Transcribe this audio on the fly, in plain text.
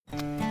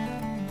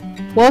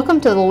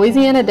Welcome to the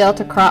Louisiana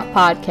Delta Crop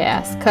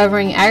Podcast,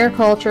 covering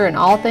agriculture and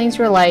all things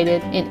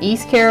related in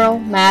East Carroll,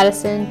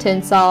 Madison,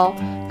 Tensas,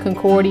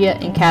 Concordia,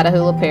 and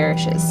Catahoula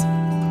parishes.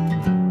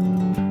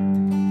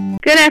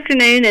 Good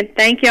afternoon, and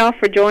thank y'all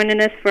for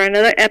joining us for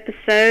another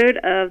episode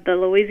of the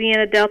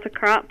Louisiana Delta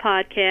Crop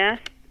Podcast.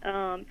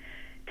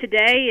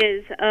 Today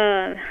is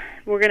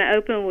we're going to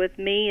open with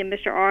me and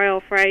Mr.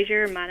 Ariel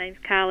Frazier. My name's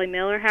Kylie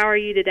Miller. How are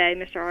you today,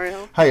 Mr.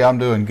 Ariel? Hey, I'm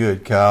doing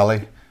good,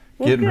 Kylie.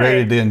 Getting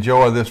ready to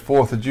enjoy this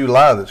 4th of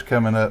July that's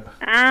coming up.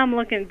 I'm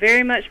looking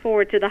very much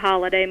forward to the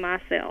holiday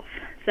myself.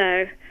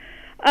 So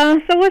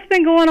what's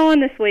been going on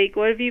this week?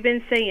 What have you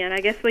been seeing? I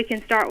guess we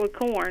can start with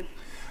corn.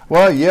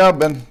 Well, yeah, I've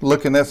been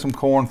looking at some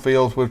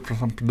cornfields with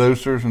some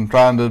producers and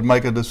trying to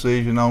make a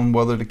decision on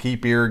whether to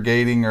keep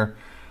irrigating or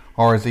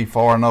is he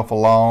far enough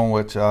along,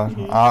 which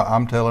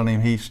I'm telling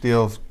him he's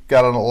still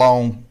got a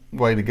long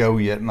way to go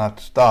yet, not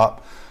to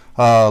stop.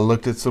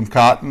 Looked at some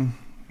cotton.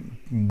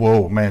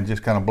 Whoa, man,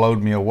 just kind of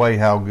blowed me away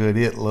how good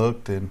it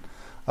looked, and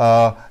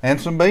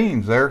some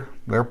beans. They're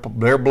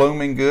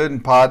blooming good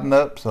and podding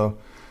up. So,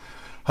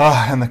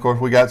 and of course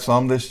we got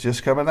some that's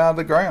just coming out of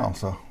the ground.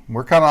 So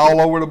we're kind of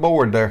all over the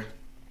board there.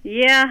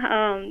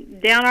 Yeah,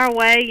 down our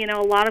way,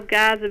 a lot of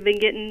guys have been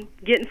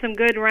getting some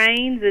good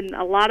rains, and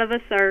a lot of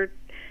us are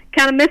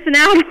kind of missing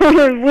out on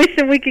it,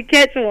 wishing we could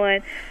catch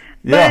one.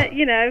 Yeah. But,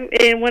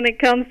 and when it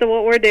comes to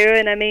what we're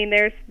doing, I mean,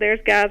 there's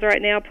guys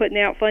right now putting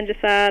out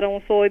fungicide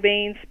on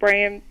soybeans,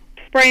 spraying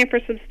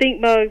for some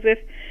stink bugs if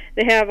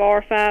they have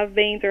R5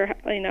 beans or,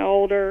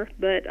 older.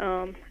 But,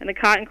 and the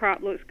cotton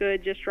crop looks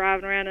good just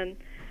driving around,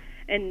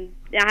 and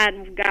I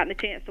hadn't gotten a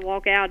chance to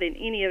walk out in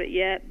any of it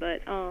yet,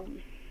 but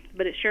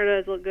it sure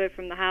does look good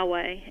from the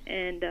highway.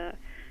 And,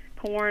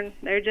 corn,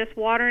 they're just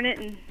watering it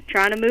and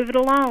trying to move it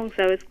along.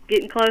 So it's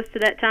getting close to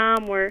that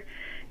time where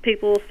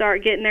people will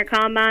start getting their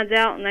combines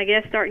out and I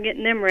guess start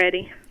getting them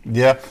ready.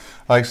 Yeah,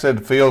 like I said,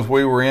 the fields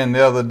we were in the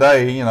other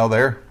day,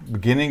 they're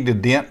beginning to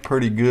dent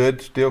pretty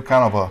good. Still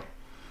kind of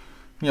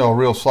a,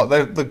 real soft.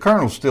 The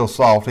kernel's still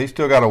soft. He's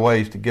still got a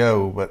ways to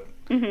go, but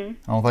I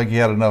don't think he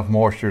had enough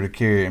moisture to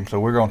carry him.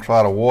 So we're going to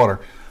try to water.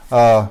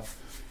 Trying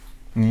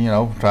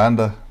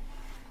to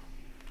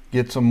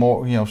get some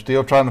more,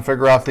 still trying to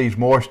figure out these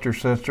moisture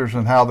sensors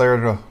and how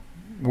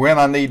when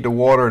I need to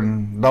water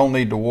and don't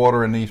need to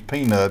water in these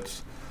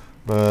peanuts.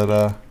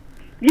 But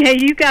yeah,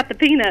 you got the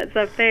peanuts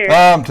up there.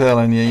 I'm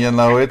telling you,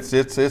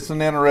 it's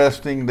an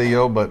interesting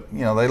deal. But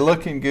they're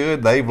looking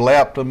good. They've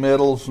lapped the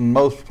middles in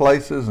most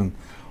places and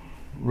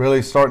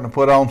really starting to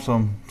put on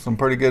some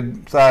pretty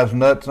good sized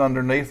nuts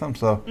underneath them.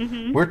 So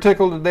we're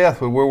tickled to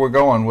death with where we're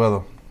going with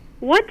them.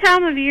 What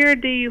time of year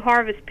do you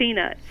harvest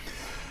peanuts?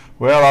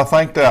 Well, I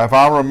think that if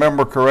I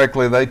remember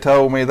correctly, they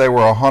told me they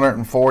were a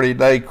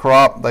 140-day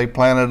crop. They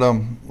planted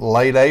them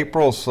late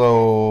April,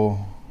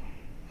 so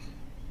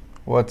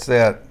what's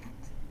that?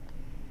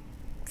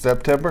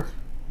 September?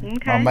 Okay.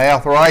 My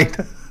math right?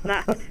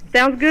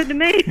 Sounds good to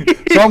me.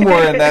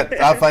 Somewhere in that,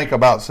 I think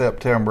about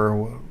September.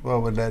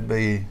 What would that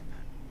be?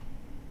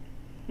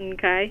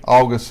 Okay.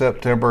 August,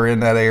 September, in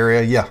that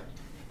area, yeah.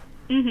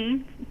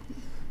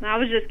 I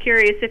was just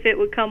curious if it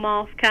would come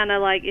off kind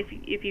of like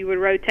if you would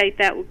rotate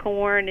that with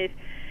corn, if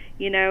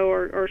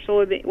or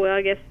soybean. Well,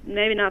 I guess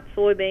maybe not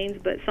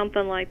soybeans, but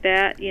something like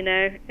that.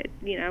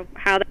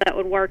 How that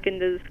would work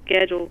into the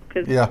schedule,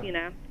 because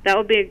that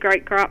would be a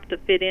great crop to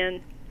fit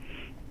in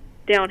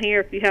down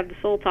here if you have the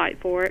soil type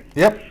for it.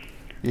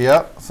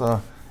 Yep.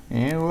 So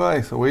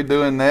anyway, we're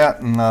doing that,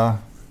 and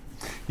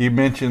you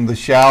mentioned the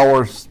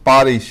showers,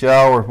 spotty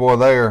showers.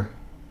 Boy,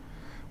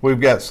 we've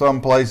got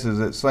some places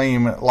that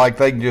seem like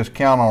they can just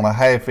count on a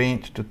 1/2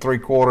 inch to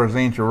 3/4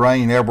 inch of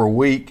rain every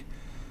week,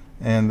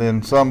 and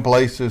then some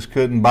places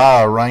couldn't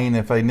buy a rain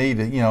if they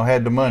needed,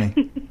 had the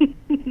money.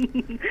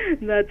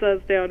 That's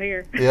us down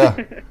here.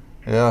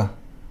 Yeah.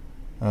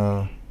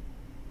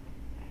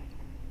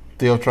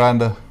 Still trying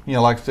to,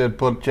 like I said,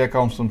 check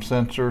on some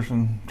sensors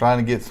and trying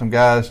to get some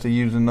guys to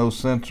using those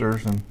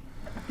sensors, and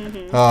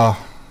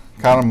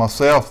kind of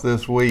myself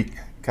this week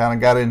kind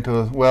of got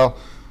into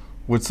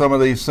with some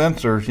of these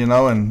sensors,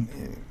 and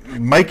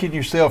making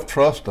yourself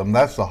trust them.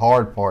 That's the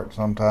hard part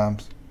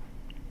sometimes.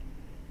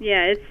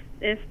 Yeah,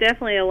 it's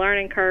definitely a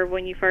learning curve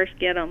when you first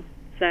get them.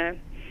 So.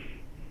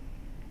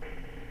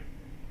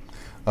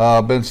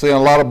 I've been seeing a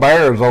lot of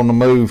bears on the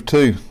move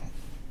too.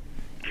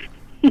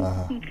 Kind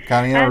of interesting.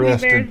 How many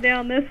bears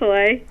down this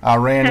way? I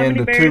ran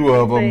into two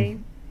of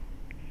them.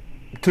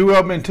 Two of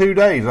them in 2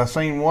 days. I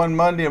seen one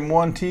Monday and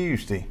one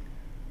Tuesday.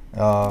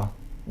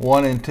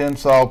 One in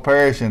Tensas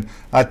Parish, and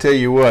I tell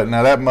you what,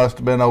 now that must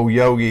have been old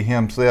Yogi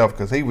himself,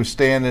 because he was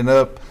standing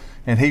up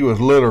and he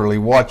was literally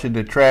watching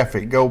the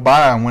traffic go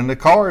by, and when the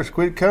cars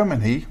quit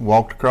coming, he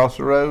walked across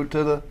the road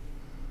to the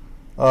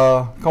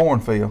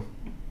cornfield.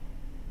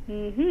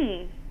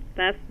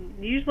 That's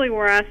usually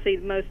where I see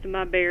most of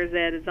my bears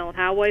at, is on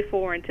Highway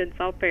 4 in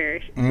Tensas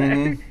Parish.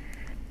 And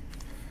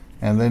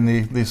then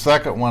the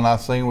second one I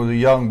seen was a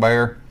young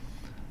bear.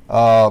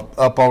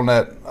 up on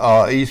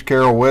that East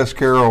Carroll, West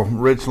Carroll,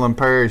 Richland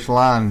Parish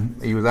line.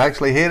 He was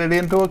actually headed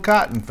into a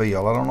cotton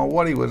field. I don't know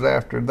what he was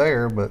after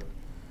there, but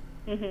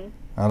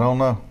I don't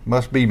know.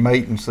 Must be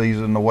mating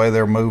season the way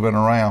they're moving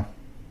around.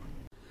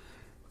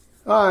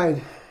 All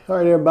right,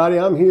 everybody.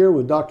 I'm here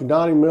with Dr.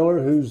 Donnie Miller,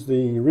 who's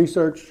the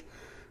research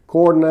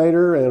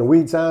coordinator and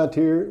weed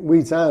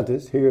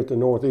scientist here at the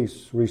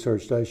Northeast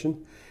Research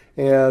Station.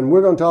 And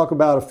we're going to talk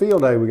about a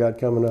field day we got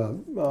coming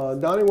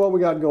up. Donnie, what we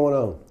got going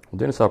on? Well,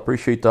 Dennis, I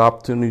appreciate the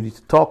opportunity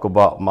to talk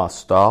about my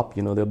stop.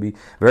 You know, there'll be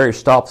various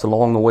stops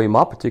along the way.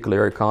 My particular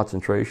area of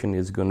concentration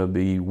is going to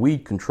be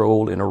weed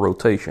control in a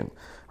rotation,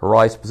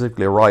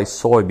 specifically a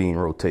rice-soybean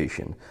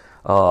rotation.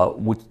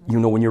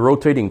 When you're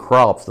rotating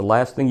crops, the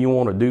last thing you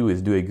want to do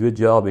is do a good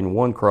job in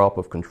one crop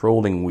of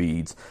controlling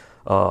weeds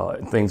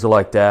and things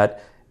like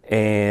that,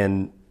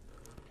 and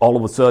all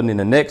of a sudden in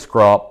the next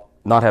crop,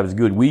 not have as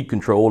good weed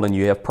control, and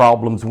you have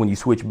problems when you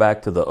switch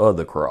back to the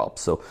other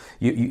crops. So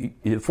it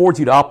affords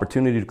you the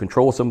opportunity to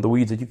control some of the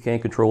weeds that you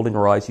can't control in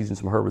rice using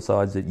some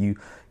herbicides that you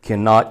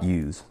cannot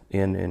use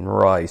in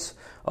rice.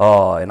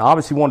 And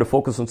obviously want to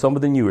focus on some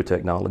of the newer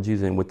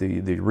technologies, and with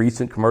the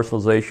recent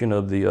commercialization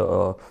of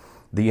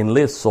the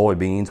Enlist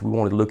soybeans, we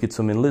wanted to look at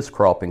some Enlist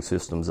cropping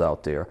systems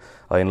out there.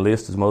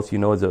 Enlist, as most of you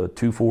know, is a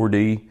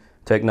 2,4-D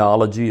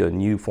technology, a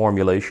new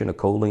formulation, a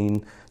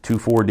choline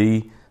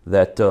 2,4-D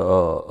that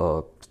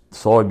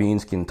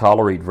soybeans can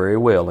tolerate very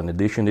well. In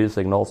addition to this,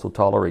 they can also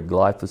tolerate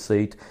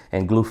glyphosate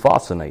and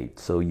glufosinate.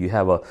 So you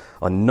have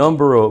a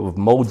number of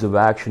modes of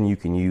action you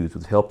can use,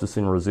 which helps us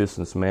in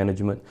resistance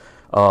management.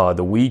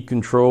 The weed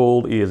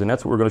control is, and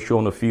that's what we're going to show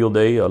on the field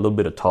day, a little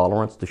bit of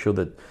tolerance to show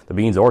that the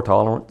beans are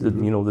tolerant. The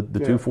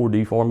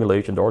 2,4-D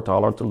formulations are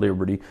tolerant to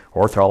Liberty,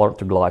 are tolerant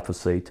to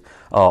glyphosate.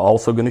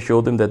 Also going to show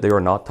them that they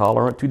are not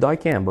tolerant to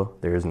dicamba.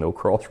 There is no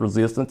cross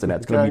resistance, and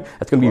that's going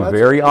to be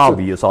very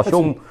obvious. I'll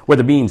show them where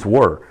the beans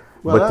were.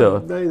 Well,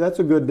 that's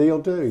a good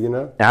deal too, you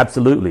know.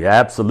 Absolutely.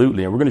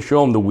 And we're going to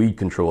show them the weed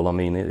control. I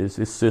mean,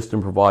 this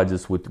system provides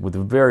us with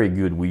very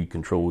good weed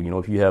control. You know,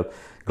 if you have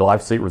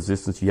glyphosate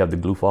resistance, you have the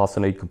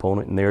glufosinate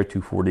component in there,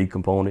 2,4-D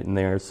component in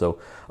there. So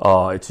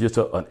it's just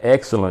an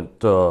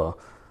excellent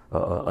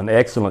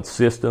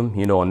system.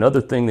 You know, another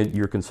thing that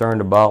you're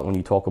concerned about when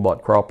you talk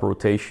about crop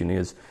rotation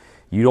is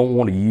you don't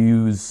want to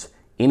use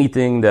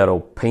anything that'll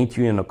paint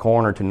you in a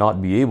corner to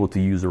not be able to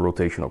use a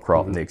rotational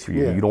crop next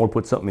year. Yeah. You don't want to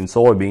put something in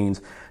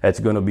soybeans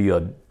that's going to be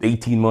a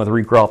 18-month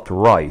recrop to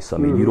rice. I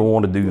mean, you don't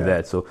want to do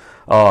that. So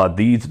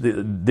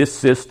this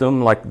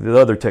system, like the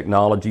other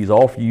technologies,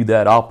 offer you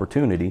that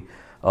opportunity.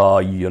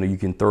 You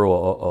can throw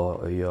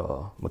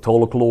a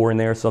metolachlor in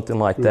there, something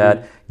like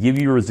that, give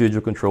you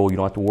residual control. You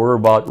don't have to worry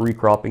about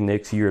recropping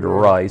next year to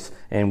rice,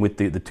 and with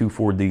the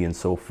 2,4-D and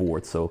so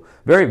forth. So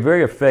very,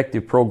 very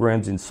effective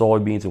programs in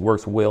soybeans. It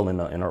works well in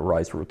a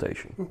rice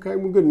rotation. Okay,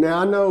 well, good. Now,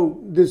 I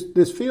know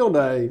this field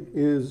day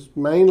is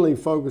mainly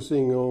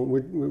focusing on,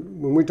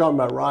 when we're talking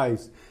about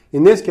rice,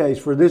 in this case,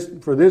 for this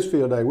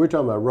field day, we're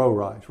talking about row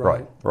rice,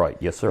 right? Right,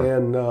 yes, sir.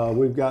 And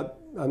we've got,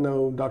 I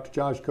know Dr.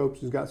 Josh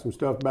Copes has got some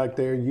stuff back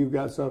there. You've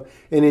got some.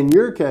 And in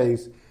your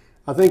case,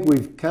 I think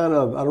we've kind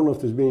of, I don't know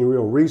if there's been any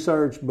real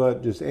research,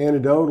 but just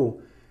anecdotal.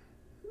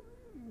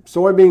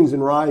 Soybeans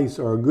and rice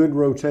are a good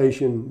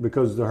rotation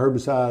because the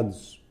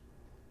herbicides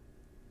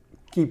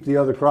keep the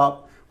other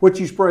crop. What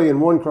you spray in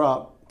one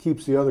crop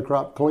keeps the other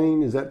crop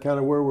clean. Is that kind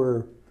of where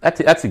we're...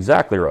 That's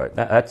exactly right.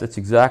 That's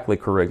exactly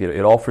correct.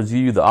 It offers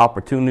you the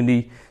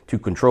opportunity to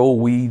control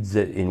weeds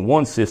in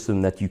one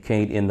system that you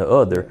can't in the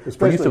other.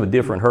 For use of a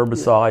different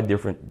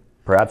herbicide,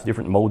 perhaps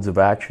different modes of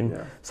action.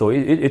 Yeah. So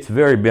it's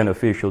very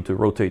beneficial to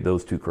rotate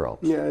those two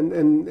crops. Yeah,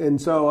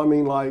 and so, I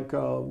mean, like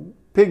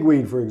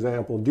pigweed, for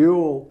example,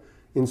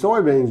 in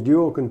soybeans,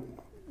 dual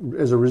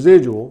as a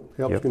residual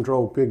helps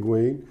control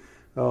pigweed.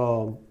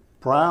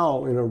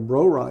 Prowl in a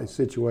row rice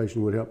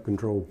situation would help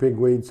control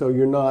pigweed. So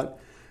you're not...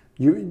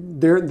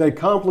 they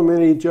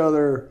complement each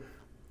other.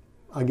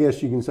 I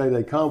guess you can say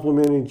they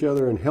complement each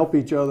other and help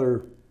each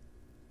other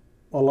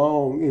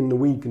along in the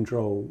weed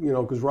control. You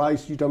know, because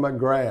rice, you're talking about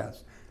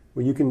grass.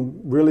 Well, you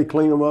can really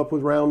clean them up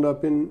with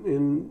Roundup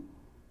in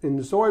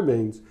the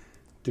soybeans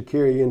to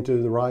carry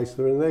into the rice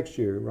for the next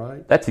year,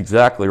 right? That's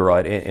exactly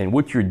right. And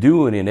what you're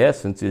doing in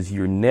essence is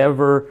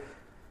you're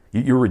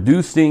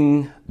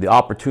reducing the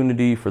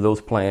opportunity for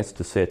those plants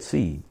to set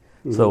seed.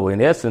 So in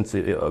essence,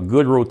 a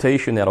good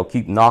rotation that'll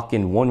keep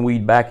knocking one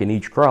weed back in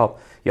each crop,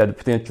 you have the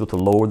potential to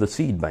lower the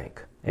seed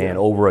bank. And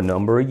over a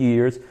number of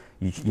years,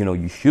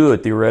 you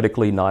should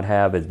theoretically not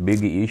have as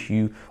big an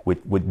issue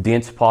with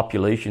dense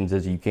populations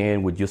as you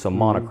can with just a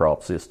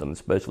monocrop system,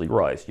 especially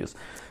rice. Just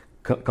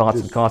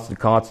constant,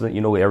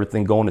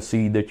 everything going to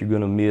seed that you're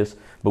going to miss.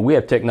 But we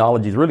have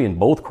technologies really in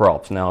both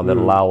crops now that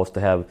allow us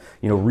to have,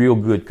 real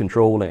good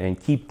control and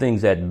keep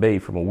things at bay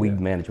from a weed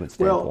management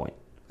standpoint.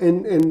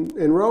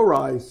 And row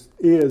rice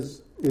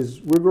is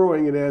we're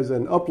growing it as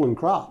an upland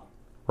crop.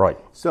 Right.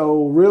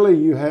 So really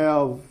you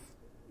have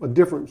a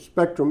different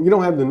spectrum. You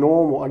don't have the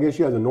normal, I guess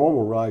you have the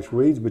normal rice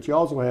weeds, but you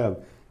also have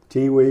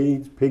tea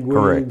weeds, pig weeds.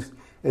 Correct.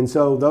 And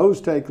so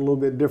those take a little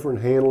bit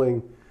different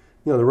handling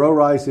you know, the row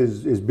rice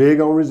is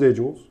big on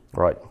residuals.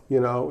 Right.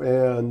 You know,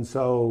 and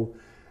so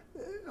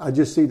I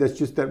just see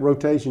that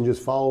rotation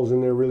just falls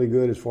in there really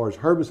good as far as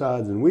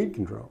herbicides and weed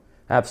control.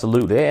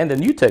 Absolutely, and the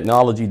new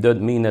technology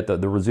doesn't mean that the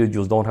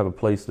residuals don't have a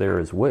place there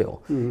as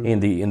well. Mm-hmm.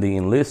 In the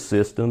Enlist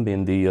system,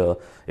 in the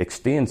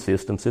Extend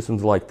system,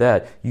 systems like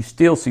that, you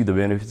still see the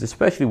benefits,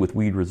 especially with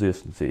weed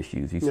resistance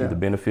issues. You see the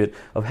benefit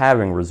of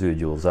having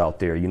residuals out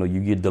there. You know, you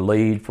get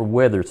delayed for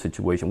weather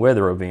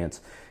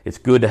events. It's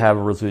good to have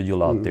a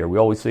residual out there. We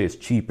always say it's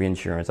cheap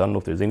insurance. I don't know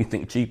if there's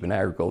anything cheap in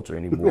agriculture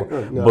anymore,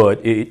 No. but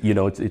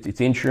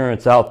it's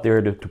insurance out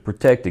there to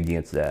protect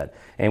against that.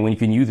 And when you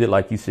can use it,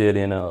 like you said,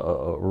 in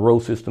a row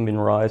system in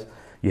rice,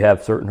 you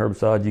have certain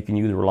herbicides you can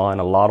use relying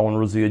a lot on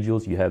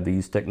residuals. You have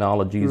these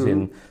technologies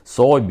in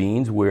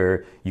soybeans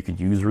where you can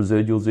use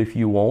residuals if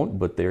you want,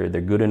 but they're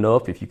good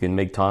enough if you can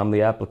make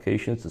timely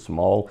applications to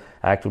small,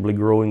 actively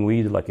growing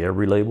weeds, like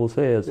every label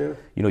says. Yeah.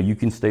 You know, you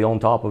can stay on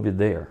top of it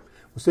there.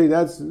 Well, see,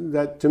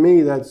 to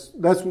me, that's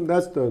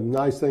the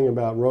nice thing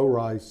about row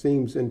rice.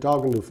 Seems in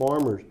talking to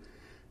farmers,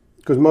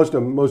 because most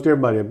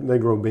everybody, they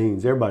grow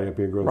beans. Everybody up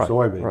here grows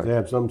soybeans. Right. They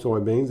have some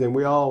soybeans, and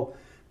we all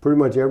pretty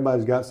much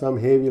everybody's got some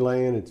heavy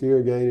land. It's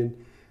irrigated.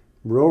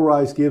 Row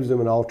rice gives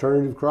them an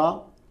alternative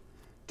crop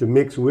to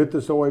mix with the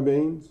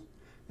soybeans,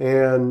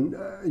 and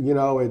you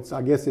know,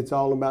 I guess it's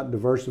all about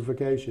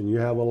diversification. You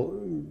have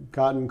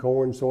cotton,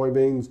 corn,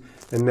 soybeans,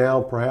 and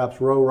now perhaps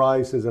row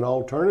rice as an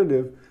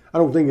alternative. I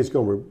don't think it's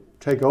going to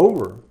take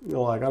over. You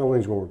know, like I don't think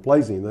it's going to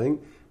replace anything,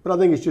 but I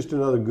think it's just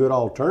another good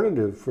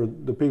alternative for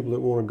the people that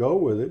want to go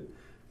with it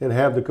and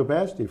have the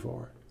capacity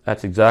for it.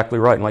 That's exactly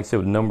right. And like I said,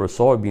 with the number of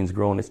soybeans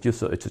growing, it's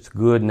just a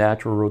good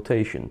natural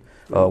rotation.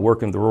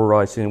 Working the row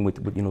rice in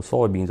with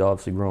soybeans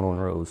obviously grown on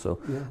rows.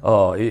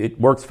 So it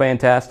works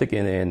fantastic,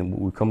 and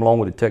we come along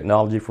with the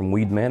technology from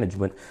weed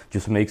management,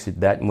 just makes it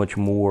that much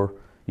more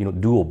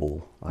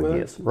doable, I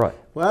guess. Right.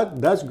 Well,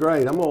 that's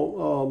great. I'm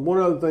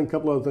gonna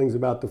couple other things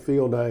about the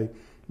field day.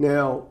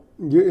 Now,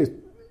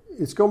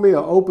 it's going to be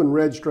an open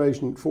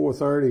registration at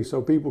 4:30,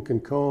 so people can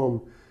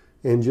come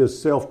and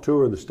just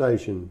self-tour the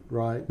station,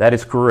 right? That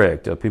is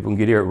correct. People can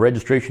get here.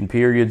 Registration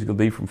period is going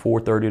to be from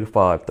 4:30 to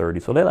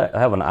 5:30, so they'll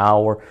have an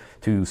hour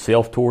to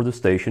self-tour the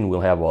station.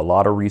 We'll have a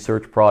lot of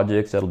research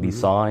projects that'll be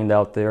signed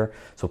out there,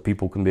 so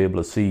people can be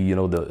able to see,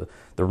 the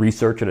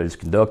researcher that is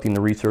conducting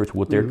the research,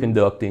 what they're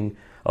conducting.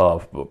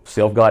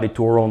 Self-guided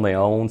tour on their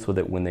own, so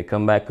that when they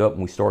come back up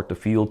and we start the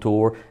field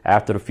tour,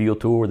 after the field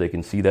tour, they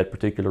can see that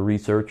particular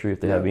researcher if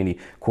they have any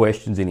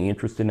questions, any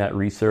interest in that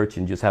research,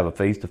 and just have a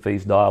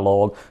face-to-face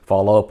dialogue,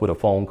 follow up with a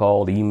phone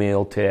call,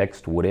 email,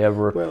 text,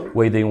 whatever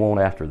way they want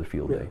after the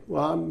field day.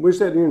 Well, we're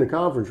sitting here in the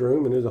conference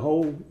room, and there's a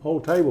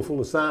whole table full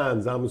of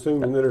signs, I'm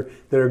assuming,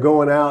 that are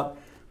going out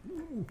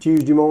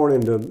Tuesday morning.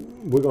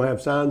 We're going to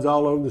have signs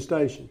all over the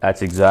station.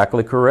 That's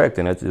exactly correct,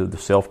 and it's the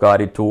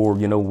self-guided tour.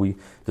 We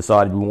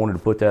decided we wanted to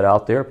put that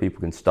out there. People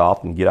can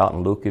stop and get out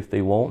and look if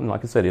they want, and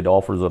like I said, it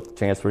offers a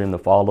chance for them to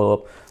follow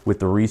up with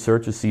the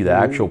researchers, see the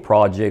actual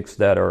projects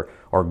that are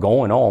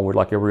going on. We're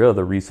like every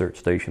other research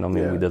station. I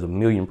mean, there's a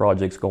million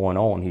projects going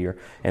on here,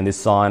 and this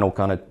sign will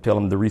kind of tell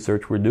them the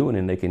research we're doing,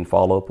 and they can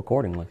follow up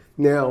accordingly.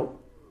 Now,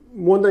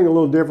 one thing a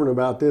little different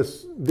about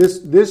this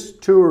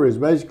tour is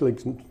basically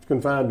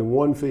confined to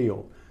one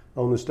field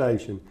on the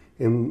station,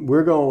 and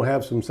we're going to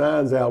have some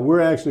signs out.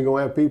 We're actually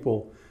going to have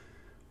people,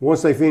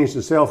 once they finish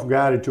the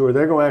self-guided tour,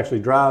 they're going to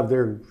actually drive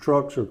their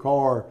trucks or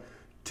car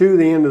to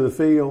the end of the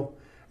field,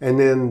 and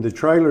then the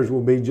trailers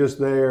will be just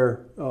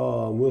there.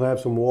 We'll have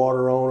some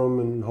water on them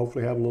and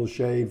hopefully have a little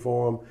shade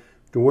for them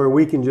to where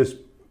we can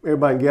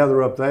everybody can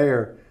gather up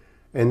there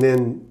and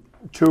then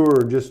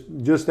tour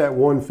just that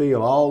one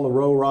field. All the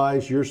row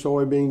rice, your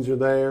soybeans are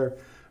there.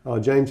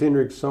 James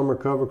Hendricks summer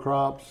cover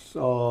crops,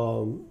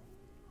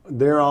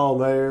 they're all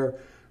there.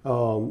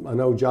 I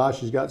know Josh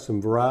has got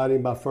some variety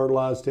by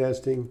fertilized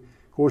testing.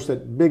 Of course,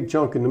 that big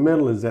chunk in the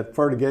middle is that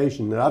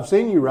fertigation that I've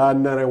seen you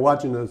riding down there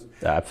watching us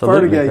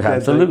fertigate that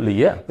Absolutely, thing.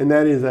 yeah. And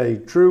that is a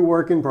true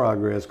work in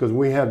progress, because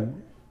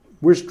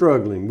we're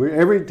struggling.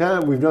 Every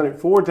time we've done it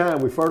 4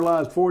 times, we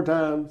fertilized 4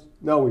 times.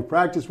 No, we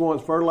practiced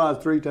once,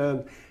 fertilized 3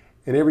 times.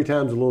 And every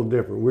time's a little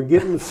different. We're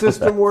getting the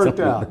system worked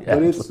out,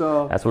 but it's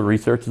that's what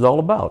research is all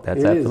about.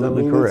 That's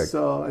absolutely correct.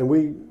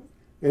 And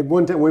at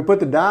one time we put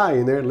the dye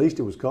in there. At least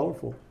it was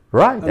colorful.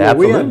 Right.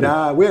 Absolutely. We had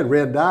dye. We had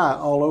red dye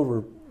all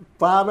over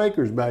 5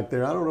 acres back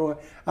there. I don't know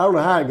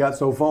how it got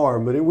so far,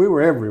 but we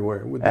were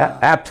everywhere with dye.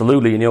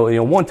 Absolutely.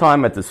 One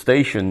time at the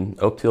station,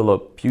 up till a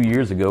couple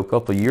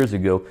of years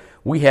ago,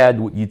 we had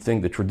what you'd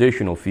think the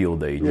traditional field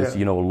day. Just,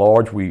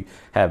 large. We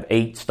have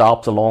 8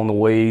 stops along the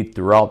way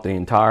throughout the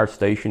entire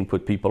station,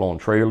 put people on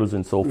trailers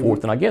and so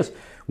forth. And I guess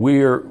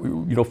we're,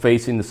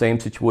 facing the same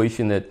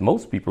situation that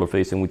most people are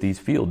facing with these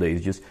field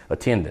days, just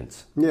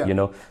attendance.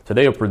 Yeah.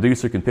 Today a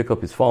producer can pick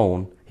up his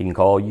phone, he can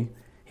call you,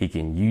 he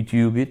can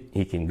YouTube it,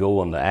 he can go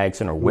on the Ag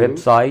Center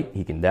website,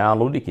 he can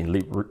download it, he can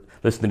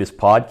listen to this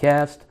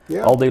podcast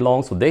all day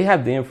long. So they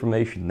have the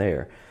information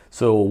there.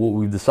 So what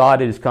we've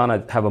decided is kind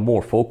of have a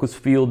more focused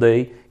field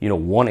day,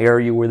 one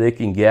area where they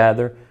can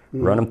gather,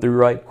 run them through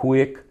right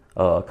quick,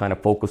 kind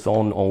of focus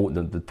on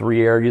the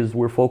three areas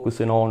we're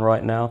focusing on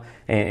right now,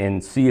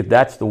 and see if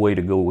that's the way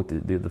to go with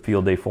the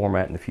field day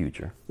format in the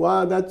future.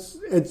 Well, I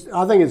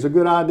think it's a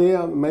good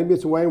idea. Maybe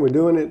it's a way we're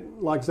doing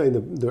it. Like I say,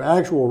 the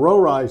actual row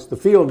rice, the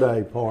field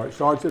day part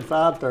starts at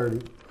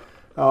 5:30.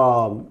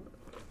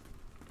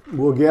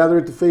 We'll gather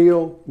at the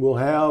field. We'll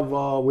have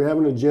we have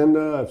an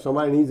agenda. If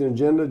somebody needs an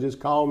agenda, just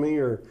call me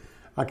or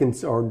I can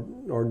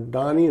or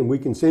Donnie, and we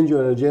can send you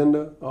an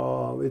agenda.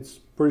 It's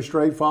pretty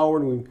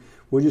straightforward.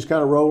 We'll just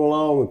kind of roll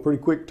along with pretty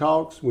quick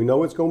talks. We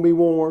know it's going to be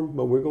warm,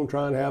 but we're going to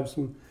try and have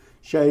some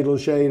little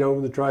shade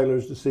over the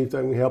trailers to see if they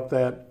can help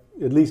that,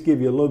 at least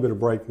give you a little bit of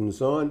break from the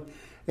sun.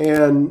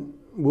 And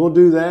we'll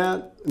do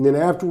that. And then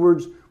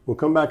afterwards, we'll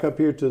come back up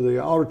here to the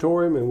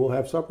auditorium and we'll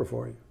have supper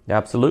for you.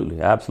 Absolutely.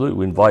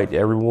 We invite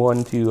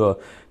everyone to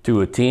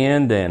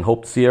attend and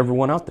hope to see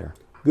everyone out there.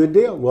 Good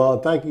deal. Well,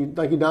 thank you,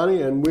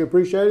 Donnie, and we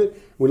appreciate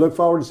it. We look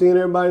forward to seeing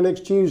everybody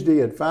next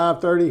Tuesday at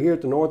 5:30 here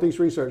at the Northeast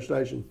Research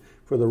Station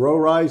for the row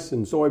rice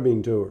and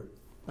soybean tour.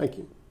 Thank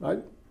you. All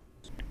right.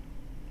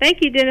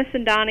 Thank you, Dennis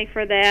and Donnie,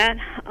 for that.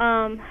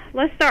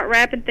 Let's start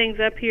wrapping things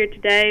up here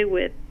today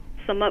with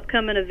some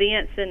upcoming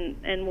events,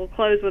 and we'll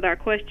close with our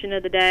question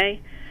of the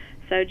day.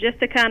 So just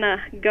to kind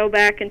of go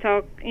back and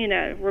talk,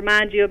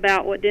 remind you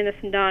about what Dennis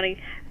and Donnie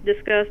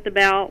discussed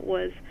about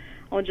was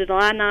on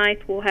July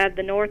 9th, we'll have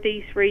the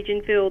Northeast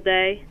Region Field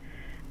Day.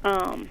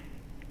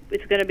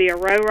 It's going to be a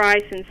row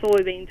rice and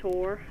soybean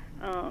tour.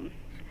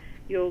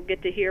 You'll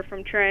get to hear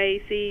from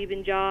Trey, Steve,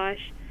 and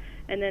Josh.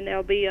 And then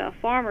there'll be a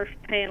farmers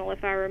panel,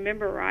 if I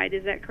remember right.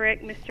 Is that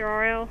correct, Mr.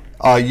 RL?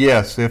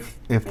 Yes, if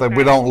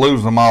we don't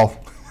lose them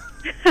all.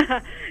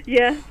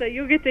 Yeah, so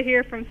you'll get to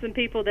hear from some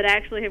people that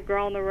actually have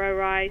grown the row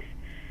rice.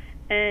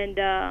 And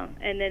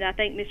then I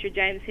think Mr.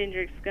 James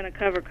Hendricks is going to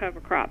cover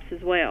crops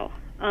as well.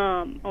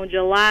 On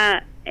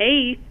July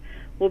 8th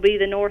will be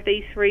the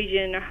Northeast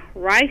Region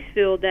Rice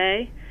Field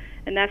Day,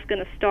 and that's going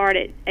to start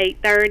at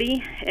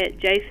 8:30 at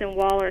Jason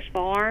Waller's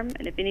farm.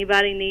 And if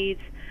anybody needs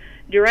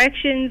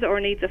directions or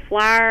needs a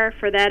flyer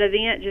for that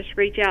event, just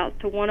reach out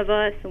to one of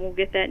us and we'll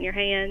get that in your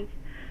hands.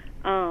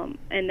 And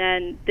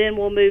then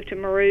we'll move to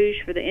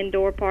Marouge for the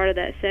indoor part of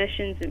that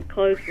sessions and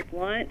close with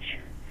lunch.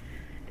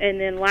 And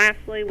then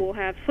lastly, we'll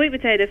have Sweet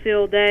Potato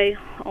Field Day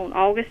on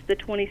August the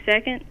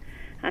 22nd.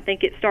 I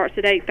think it starts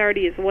at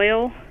 8:30 as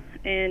well,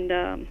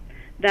 and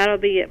that'll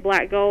be at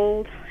Black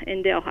Gold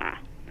in Delhi.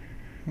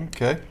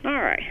 Okay.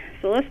 All right,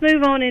 so let's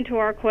move on into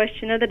our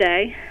question of the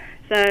day.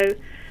 So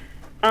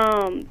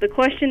the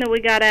question that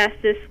we got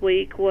asked this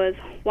week was,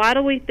 why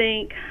do we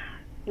think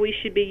we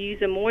should be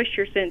using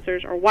moisture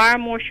sensors, or why are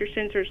moisture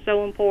sensors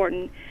so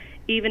important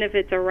even if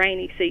it's a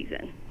rainy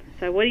season?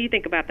 So what do you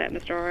think about that,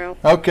 Mr. RL?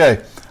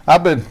 Okay,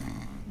 I've been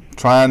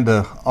trying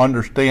to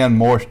understand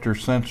moisture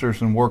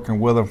sensors and working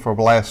with them for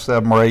the last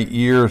 7 or 8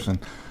 years, and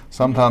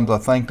sometimes I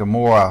think the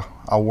more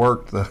I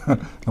work,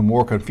 the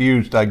more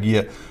confused I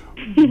get.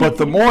 But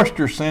the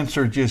moisture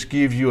sensor just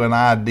gives you an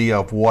idea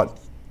of what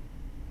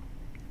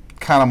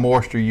kind of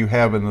moisture you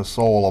have in the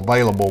soil,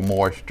 available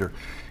moisture.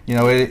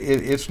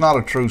 It's not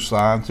a true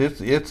science.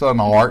 It's an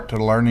art to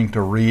learning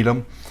to read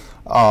them,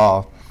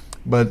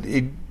 but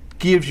it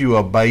gives you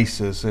a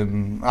basis.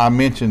 And I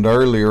mentioned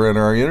earlier in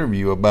our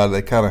interview about it,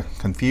 they kind of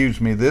confused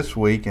me this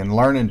week, and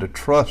learning to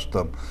trust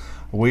them.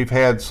 We've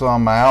had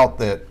some out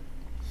that,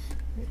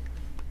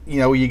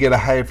 you get a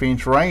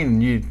half-inch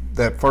rain and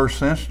that first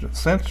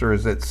sensor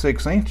is at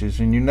 6 inches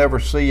and you never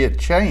see it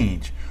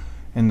change.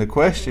 And the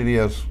question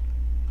is,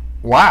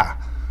 why?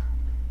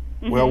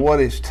 Mm-hmm. Well, what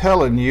it's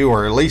telling you,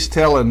 or at least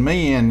telling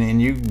me,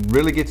 and you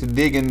really get to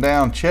digging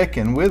down,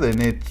 checking with it,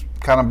 and it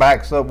kind of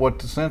backs up what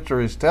the sensor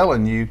is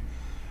telling you.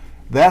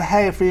 That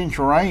half-inch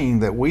rain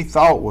that we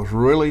thought was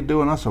really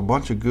doing us a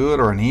bunch of good,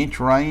 or an inch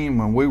rain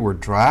when we were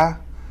dry,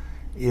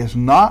 is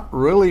not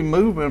really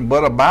moving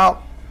but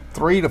about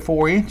 3 to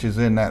 4 inches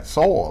in that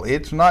soil.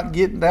 It's not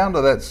getting down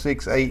to that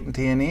 6, 8, and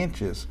 10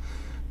 inches.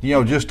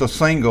 Just a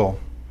single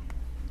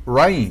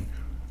rain.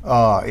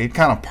 It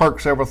kind of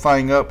perks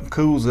everything up and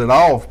cools it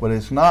off, but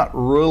it's not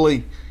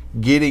really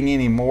getting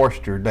any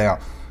moisture down.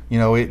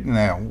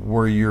 Now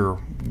where you're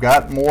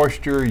got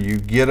moisture, you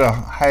get a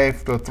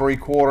 1/2 to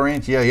 3/4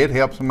 inch. Yeah, it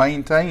helps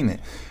maintain it.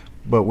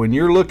 But when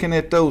you're looking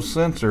at those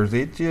sensors,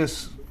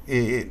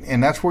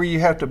 and that's where you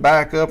have to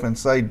back up and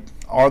say,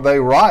 are they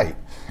right?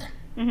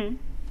 Mm-hmm.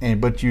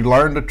 But you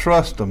learn to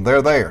trust them.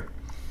 They're there.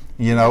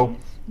 Yeah,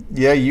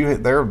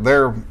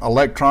 they're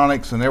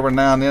electronics, and every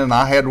now and then,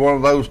 I had one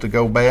of those to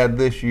go bad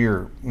this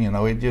year.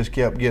 It just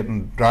kept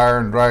getting drier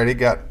and drier. It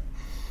got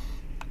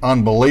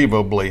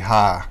unbelievably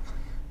high.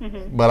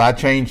 Mm-hmm. But I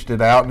changed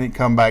it out, and it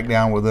come back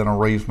down within a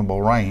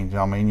reasonable range.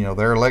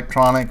 They're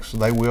electronics;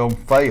 they will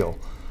fail.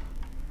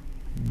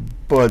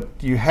 But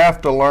you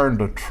have to learn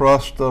to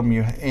trust them.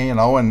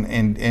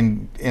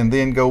 And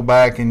then go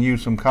back and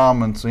use some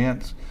common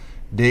sense.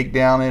 Dig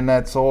down in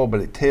that soil,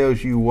 but it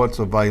tells you what's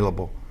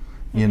available.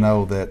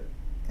 That,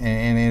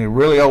 and it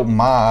really opened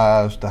my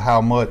eyes to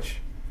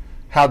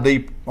how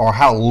deep or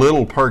how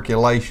little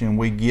percolation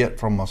we get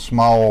from a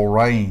small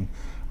rain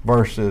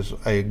versus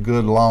a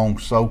good long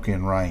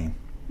soaking rain.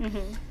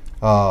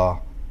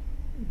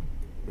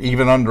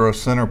 Even under a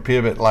center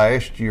pivot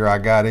last year, I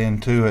got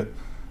into it.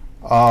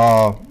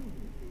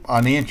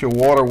 An inch of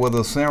water with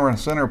a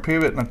center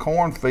pivot in a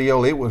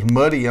cornfield, it was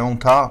muddy on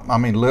top. I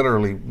mean,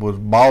 literally was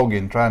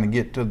bogging trying to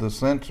get to the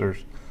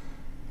sensors,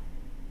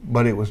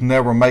 but it was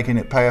never making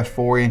it past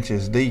 4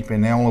 inches deep.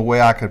 And the only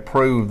way I could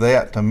prove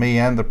that to me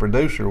and the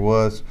producer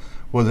was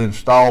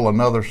install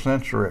another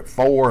sensor at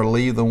 4,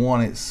 leave the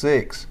one at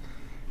 6.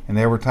 And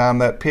every time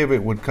that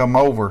pivot would come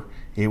over,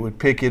 it would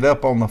pick it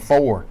up on the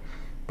 4.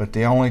 But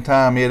the only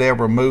time it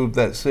ever moved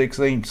that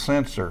 6-inch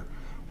sensor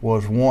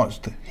was once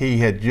he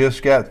had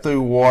just got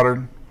through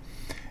watering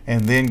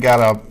and then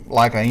got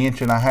like an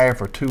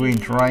 1.5 or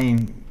 2-inch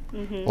rain,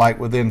 like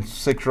within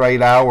 6 or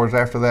 8 hours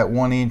after that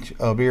 1 inch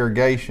of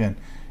irrigation.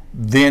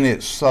 Then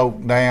it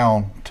soaked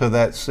down to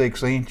that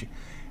 6 inch,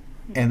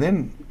 and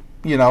then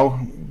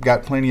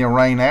got plenty of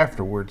rain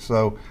afterwards.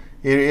 So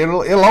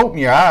it'll open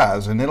your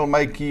eyes, and it'll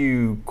make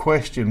you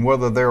question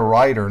whether they're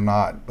right or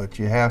not. But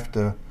you have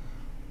to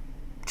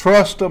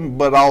trust them,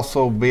 but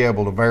also be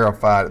able to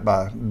verify it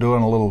by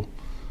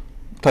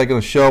taking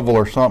a shovel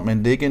or something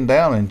and digging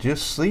down and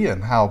just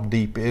seeing how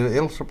deep.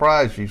 It'll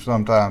surprise you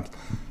sometimes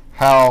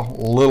how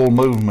little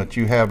movement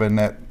you have in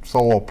that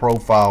soil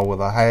profile with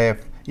a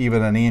half,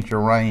 even an inch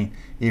of rain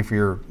if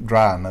you're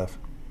dry enough.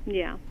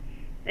 Yeah.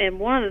 And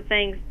one of the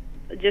things,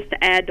 just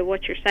to add to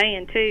what you're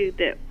saying too,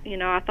 that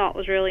I thought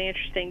was really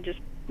interesting, just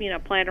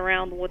playing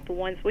around with the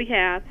ones we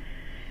have,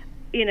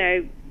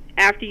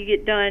 after you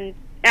get done,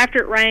 after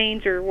it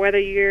rains, or whether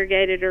you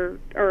irrigated or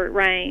it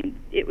rained,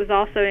 it was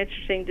also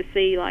interesting to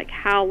see like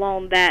how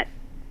long that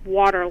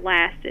water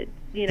lasted.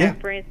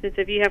 For instance,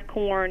 if you have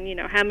corn,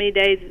 how many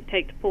days does it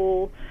take to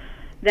pull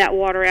that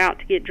water out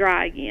to get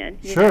dry again?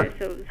 Sure.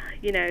 So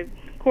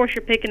of course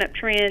you're picking up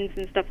trends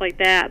and stuff like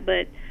that,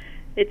 but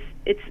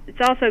it's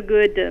also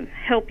good to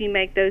help you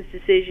make those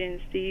decisions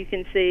so you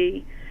can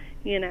see,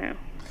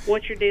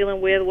 what you're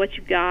dealing with, what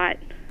you've got,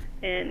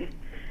 and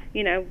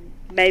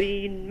maybe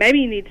you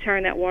need to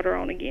turn that water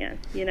on again.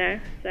 So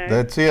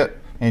that's it.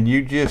 And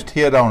you just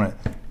hit on it.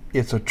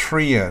 It's a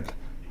trend.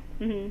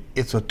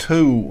 It's a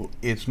tool.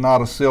 It's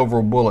not a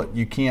silver bullet.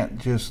 You can't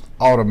just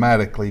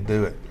automatically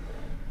do it.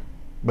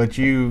 But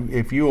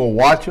if you will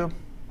watch them,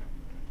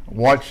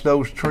 watch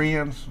those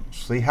trends,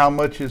 see how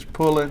much it's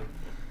pulling,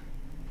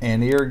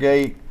 and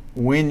irrigate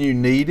when you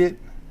need it.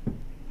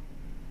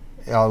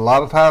 A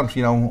lot of times,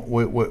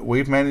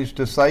 we've managed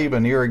to save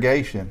an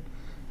irrigation,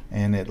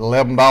 and at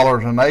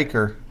 $11 an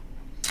acre,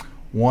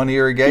 one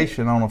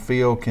irrigation on a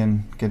field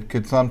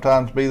could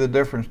sometimes be the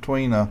difference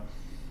between a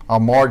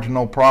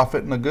marginal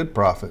profit and a good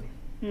profit.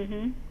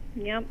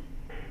 Yep.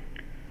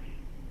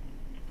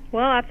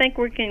 Well, I think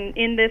we can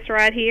end this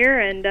right here,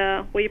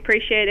 and we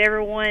appreciate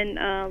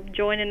everyone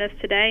joining us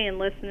today and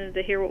listening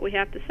to hear what we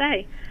have to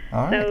say.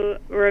 All right. So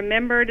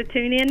remember to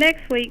tune in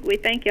next week. We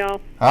thank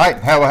y'all. All right.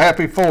 Have a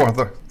happy 4th,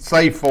 or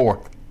safe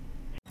 4th.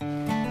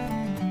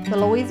 The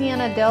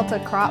Louisiana Delta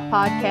Crop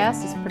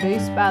Podcast is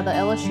produced by the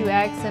LSU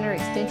Ag Center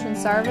Extension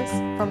Service.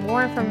 For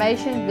more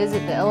information, visit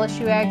the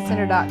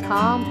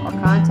lsuagcenter.com or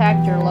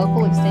contact your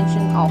local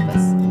extension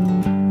office.